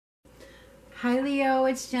Hi Leo,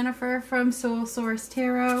 it's Jennifer from Soul Source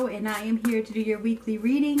Tarot, and I am here to do your weekly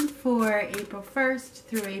reading for April 1st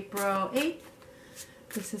through April 8th.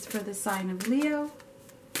 This is for the sign of Leo.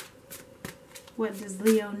 What does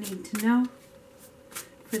Leo need to know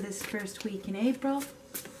for this first week in April?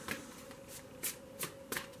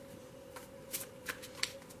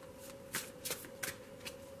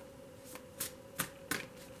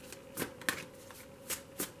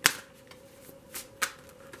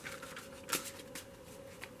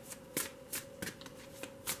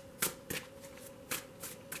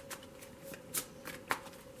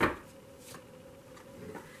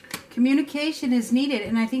 Communication is needed,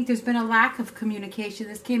 and I think there's been a lack of communication.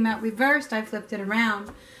 This came out reversed. I flipped it around.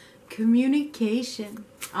 Communication.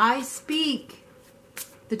 I speak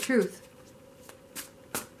the truth.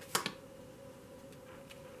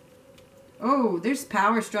 Oh, there's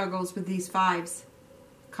power struggles with these fives.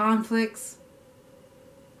 Conflicts.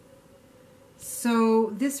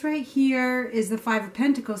 So this right here is the Five of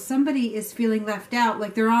Pentacles. Somebody is feeling left out.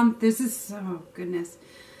 Like they're on, this is, oh goodness.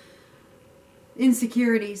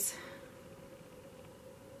 Insecurities.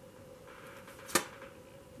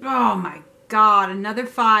 Oh my God, another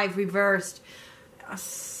five reversed. Oh,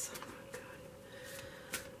 God.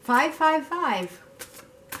 555.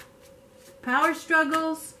 Power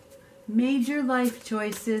struggles, major life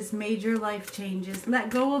choices, major life changes. Let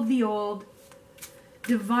go of the old.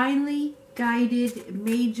 Divinely guided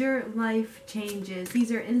major life changes.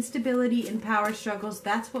 These are instability and power struggles.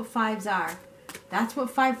 That's what fives are. That's what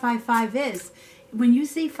 555 is. When you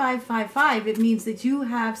say 555, it means that you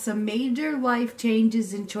have some major life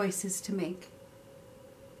changes and choices to make.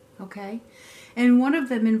 Okay? And one of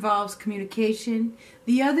them involves communication.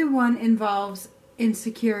 The other one involves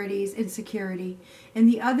insecurity. And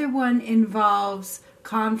the other one involves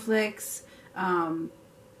conflicts,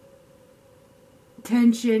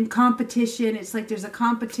 tension, competition. It's like there's a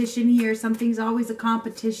competition here. Something's always a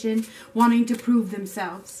competition, wanting to prove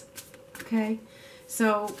themselves. Okay?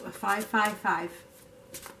 So, 555.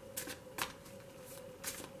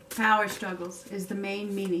 Power struggles is the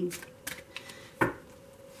main meaning.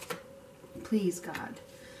 Please, God.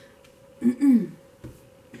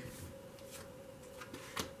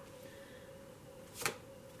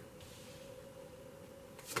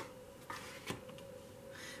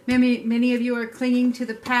 Many of you are clinging to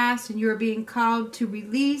the past and you are being called to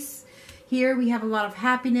release. Here we have a lot of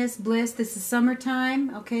happiness, bliss. This is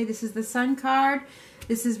summertime. Okay, this is the Sun card.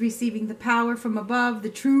 This is receiving the power from above, the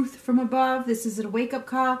truth from above. This is a wake-up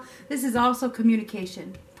call. This is also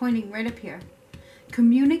communication, pointing right up here.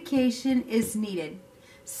 Communication is needed.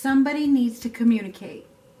 Somebody needs to communicate,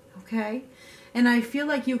 okay? And I feel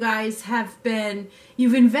like you guys have been,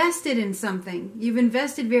 you've invested in something. You've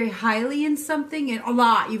invested very highly in something, and a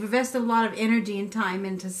lot. You've invested a lot of energy and time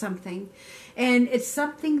into something. And it's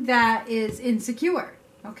something that is insecure,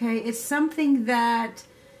 okay? It's something that,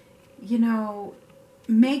 you know,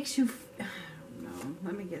 makes you, I don't know,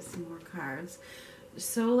 let me get some more cards.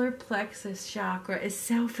 Solar plexus chakra is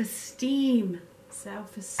self-esteem.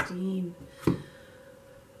 Self-esteem.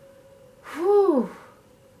 Whew.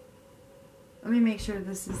 Let me make sure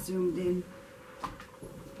this is zoomed in.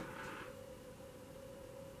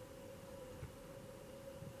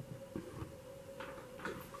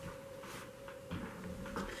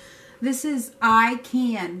 This is I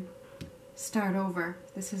can start over.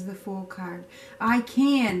 This is the Fool card. I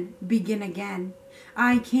can begin again.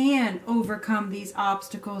 I can overcome these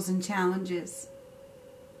obstacles and challenges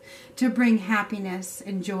to bring happiness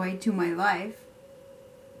and joy to my life.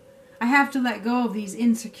 I have to let go of these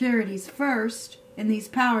insecurities first and these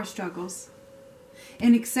power struggles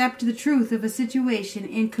and accept the truth of a situation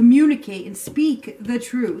and communicate and speak the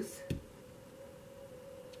truth.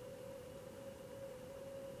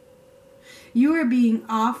 You are being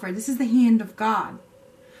offered, this is the hand of God,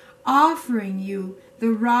 offering you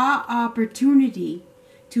the raw opportunity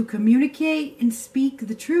to communicate and speak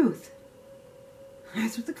the truth.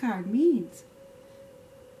 That's what the card means.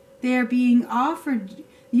 They are being offered,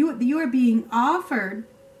 you are being offered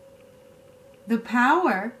the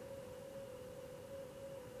power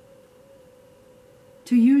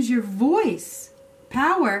to use your voice.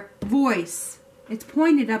 Power, voice. It's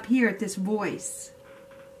pointed up here at this voice.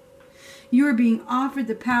 You are being offered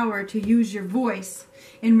the power to use your voice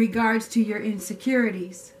in regards to your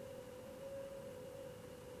insecurities.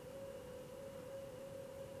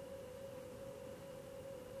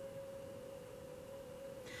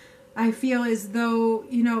 I feel as though,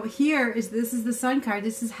 you know, this is the Sun card.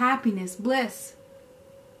 This is happiness, bliss,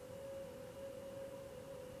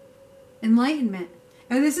 enlightenment.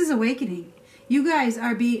 And this is awakening. You guys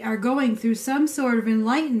are going through some sort of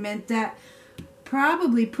enlightenment that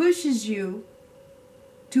probably pushes you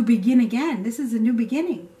to begin again. This is a new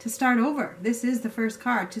beginning, to start over. This is the first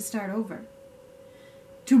card, to start over.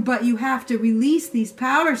 But you have to release these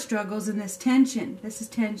power struggles and this tension. This is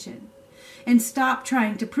tension. And stop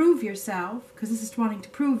trying to prove yourself, because this is wanting to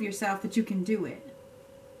prove yourself that you can do it.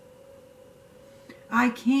 I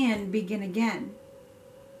can begin again.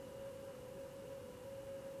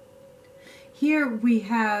 Here we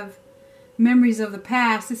have memories of the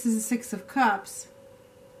past. This is the Six of Cups.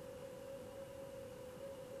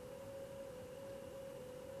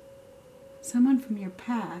 Someone from your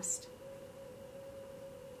past.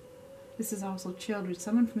 This is also children.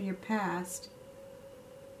 Someone from your past.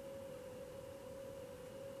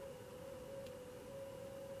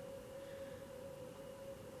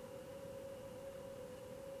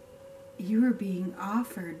 You are being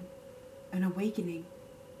offered an awakening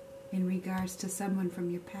in regards to someone from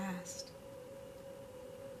your past.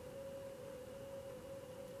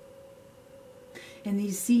 And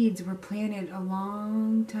these seeds were planted a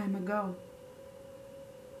long time ago.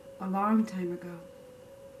 A long time ago.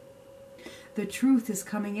 The truth is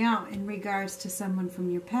coming out in regards to someone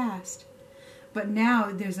from your past. But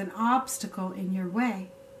now there's an obstacle in your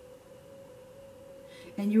way.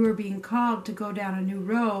 And you are being called to go down a new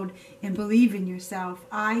road and believe in yourself.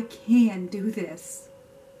 I can do this.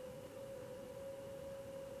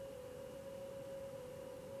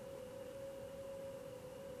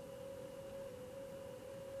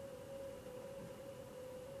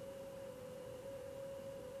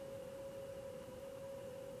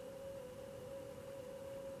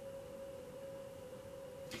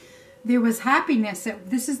 There was happiness.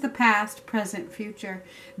 This is the past, present, future.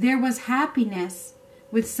 There was happiness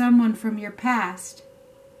with someone from your past.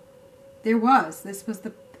 There was. This was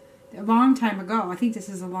a long time ago. I think this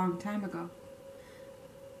is a long time ago.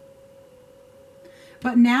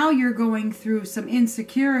 But now you're going through some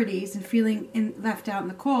insecurities and feeling left out in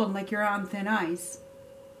the cold, like you're on thin ice.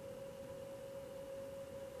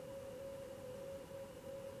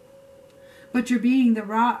 But you're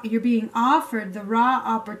being offered the raw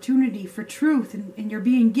opportunity for truth, and you're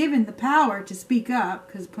being given the power to speak up,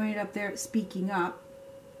 because pointed up there, speaking up.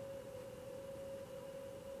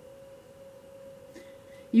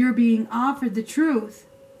 You're being offered the truth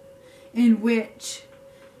in which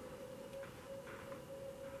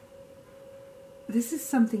this is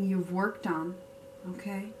something you've worked on,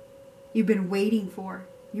 okay? You've been waiting for.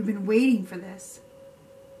 You've been waiting for this.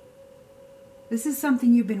 This is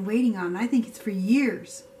something you've been waiting on. I think it's for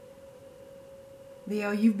years.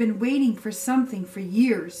 Leo, you've been waiting for something for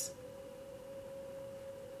years.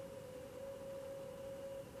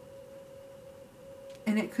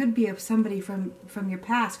 And it could be of somebody from your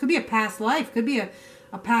past. Could be a past life. Could be a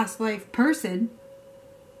past life person.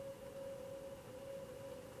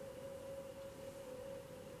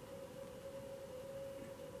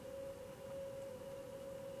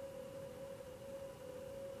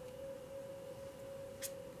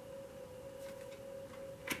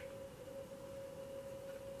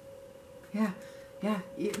 Yeah.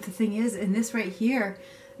 The thing is, in this right here,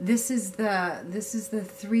 this is the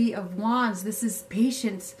Three of Wands. This is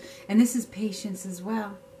patience, and this is patience as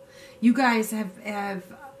well. You guys have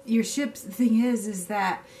your ships. The thing is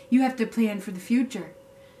that you have to plan for the future.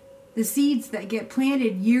 The seeds that get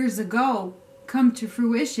planted years ago come to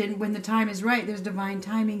fruition when the time is right. There's divine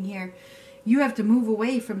timing here. You have to move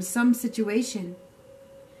away from some situation.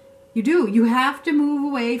 You do. You have to move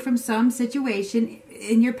away from some situation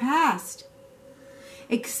in your past.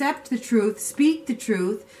 Accept the truth, speak the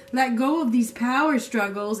truth, let go of these power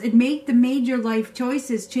struggles, and make the major life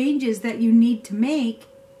choices, changes that you need to make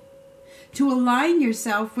to align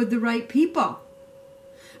yourself with the right people.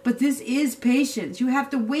 But this is patience. You have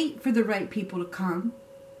to wait for the right people to come.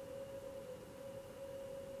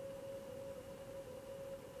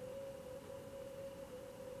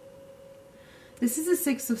 This is a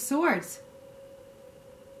Six of Swords.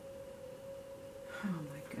 Oh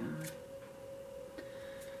my God.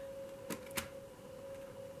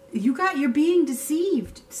 You're being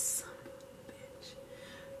deceived. Son of a bitch.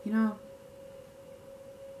 You know,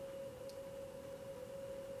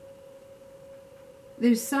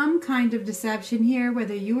 there's some kind of deception here,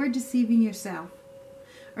 whether you are deceiving yourself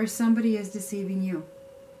or somebody is deceiving you.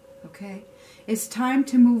 Okay? It's time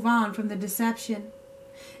to move on from the deception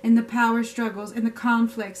and the power struggles and the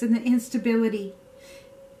conflicts and the instability.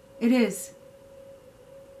 It is.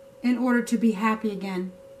 In order to be happy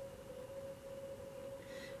again.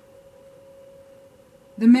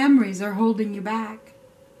 The memories are holding you back.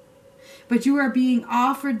 But you are being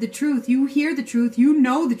offered the truth. You hear the truth. You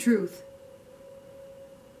know the truth.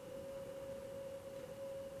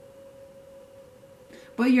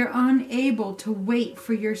 but you're unable to wait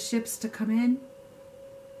for your ships to come in.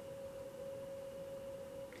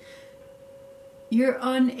 You're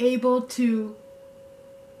unable to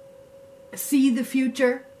see the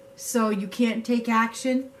future, so you can't take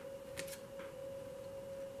action.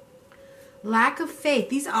 Lack of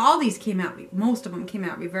faith. All these came out, most of them came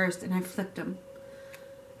out reversed, and I flipped them.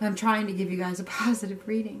 I'm trying to give you guys a positive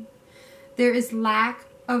reading. There is lack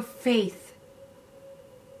of faith.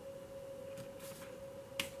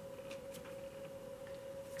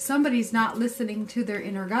 Somebody's not listening to their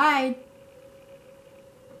inner guide.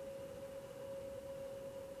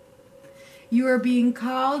 You are being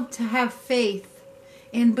called to have faith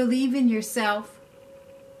and believe in yourself.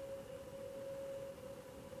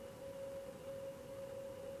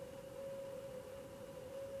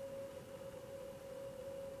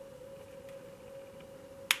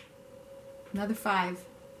 Another 5.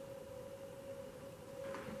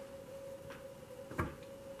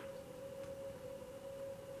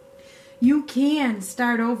 You can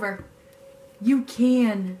start over. You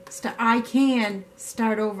can. I can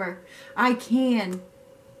start over. I can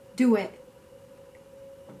do it.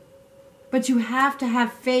 But you have to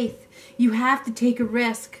have faith. You have to take a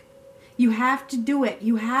risk. You have to do it.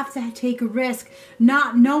 You have to take a risk,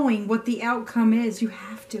 not knowing what the outcome is. You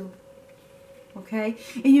have to. Okay?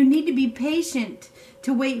 And you need to be patient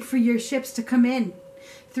to wait for your ships to come in.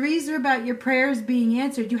 3s are about your prayers being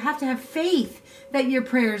answered. You have to have faith that your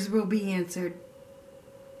prayers will be answered.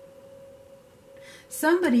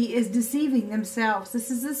 Somebody is deceiving themselves. This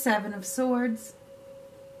is the 7 of Swords.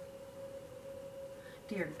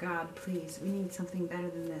 Dear God, please. We need something better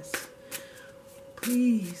than this.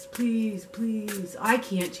 Please, please, please. I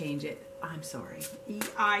can't change it. I'm sorry.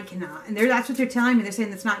 I cannot. And that's what they're telling me. They're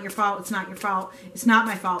saying it's not your fault. It's not your fault. It's not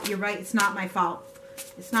my fault. You're right. It's not my fault.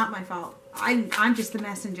 It's not my fault. I'm just the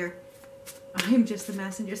messenger. I'm just the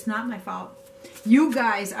messenger. It's not my fault. You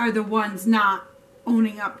guys are the ones not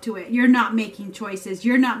owning up to it. You're not making choices.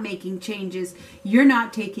 You're not making changes. You're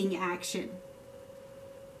not taking action.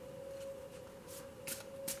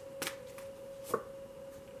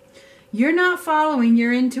 You're not following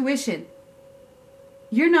your intuition.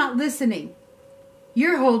 You're not listening.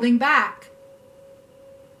 You're holding back.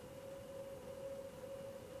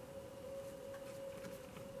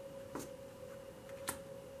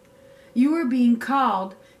 You are being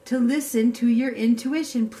called to listen to your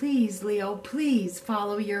intuition. Please, Leo, please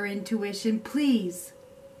follow your intuition, please.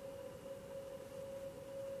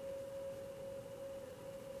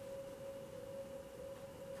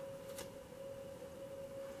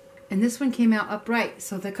 And this one came out upright.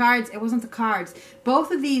 So the cards, it wasn't the cards.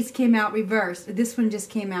 Both of these came out reversed. This one just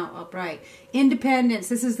came out upright. Independence.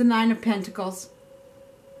 This is the 9 of Pentacles.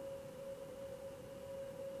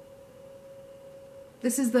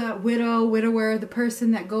 This is the widow, widower, the person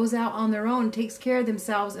that goes out on their own, takes care of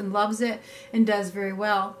themselves and loves it and does very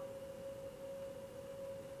well.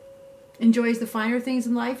 Enjoys the finer things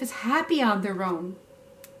in life, is happy on their own.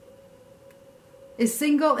 Is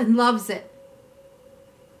single and loves it.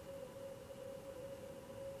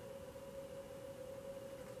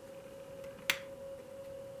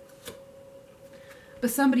 But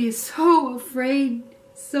somebody is so afraid,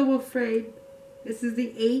 so afraid. This is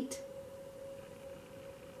the 8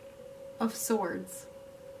 of Swords.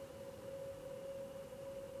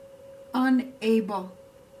 Unable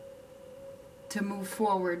to move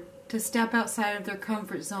forward, to step outside of their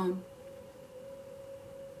comfort zone.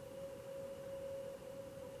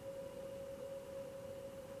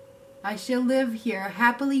 I shall live here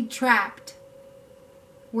happily trapped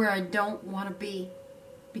where I don't want to be,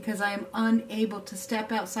 because I am unable to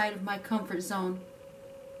step outside of my comfort zone.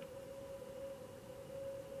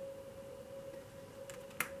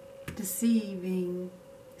 Deceiving.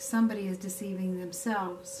 Somebody is deceiving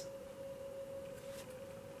themselves.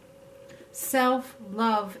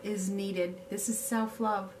 Self-love is needed. This is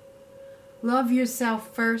self-love. Love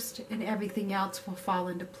yourself first and everything else will fall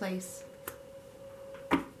into place.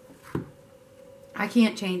 I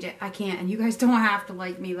can't change it. I can't. And you guys don't have to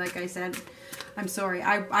like me, like I said. I'm sorry.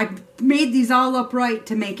 I made these all upright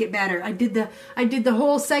to make it better. I did the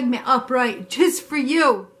whole segment upright just for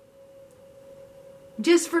you.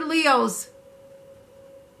 Just for Leos.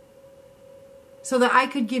 So that I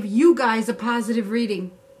could give you guys a positive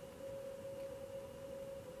reading.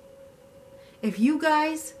 If you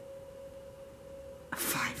guys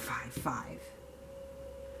 555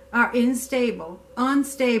 are unstable,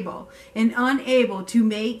 and unable to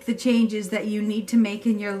make the changes that you need to make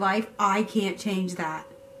in your life, I can't change that.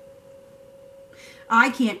 I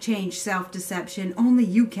can't change self-deception. Only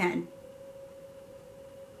you can.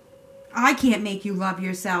 I can't make you love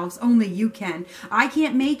yourselves. Only you can. I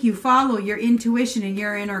can't make you follow your intuition and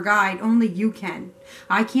your inner guide. Only you can.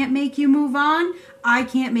 I can't make you move on. I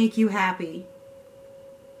can't make you happy.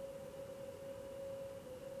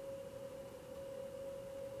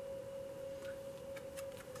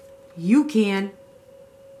 You can.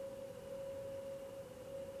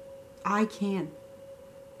 I can.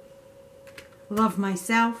 Love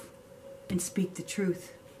myself and speak the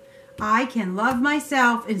truth. I can love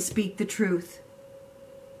myself and speak the truth.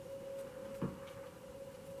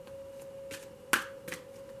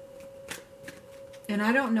 And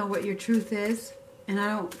I don't know what your truth is, and I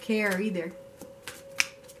don't care either.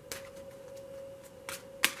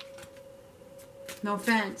 No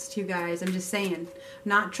offense to you guys. I'm just saying. I'm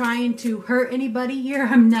not trying to hurt anybody here.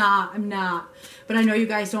 I'm not. But I know you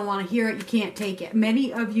guys don't want to hear it. You can't take it.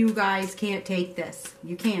 Many of you guys can't take this.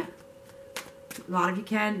 You can't. A lot of you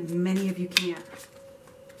can. Many of you can't.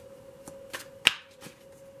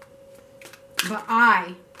 But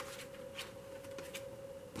I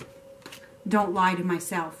don't lie to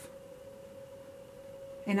myself.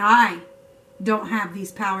 And I don't have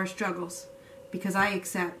these power struggles because I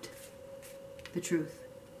accept the truth.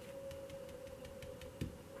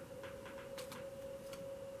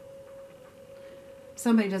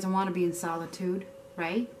 Somebody doesn't want to be in solitude,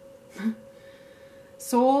 right?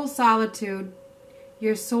 Soul solitude.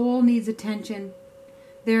 Your soul needs attention.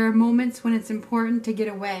 There are moments when it's important to get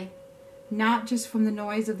away, not just from the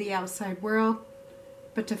noise of the outside world,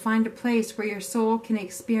 but to find a place where your soul can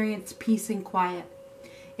experience peace and quiet.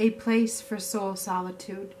 A place for soul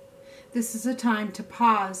solitude. This is a time to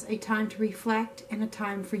pause, a time to reflect, and a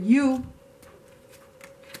time for you.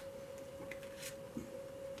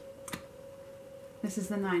 This is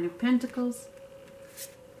the Nine of Pentacles.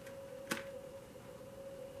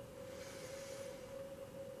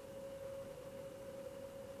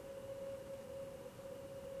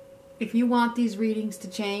 If you want these readings to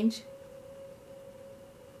change,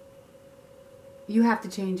 you have to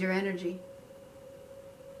change your energy.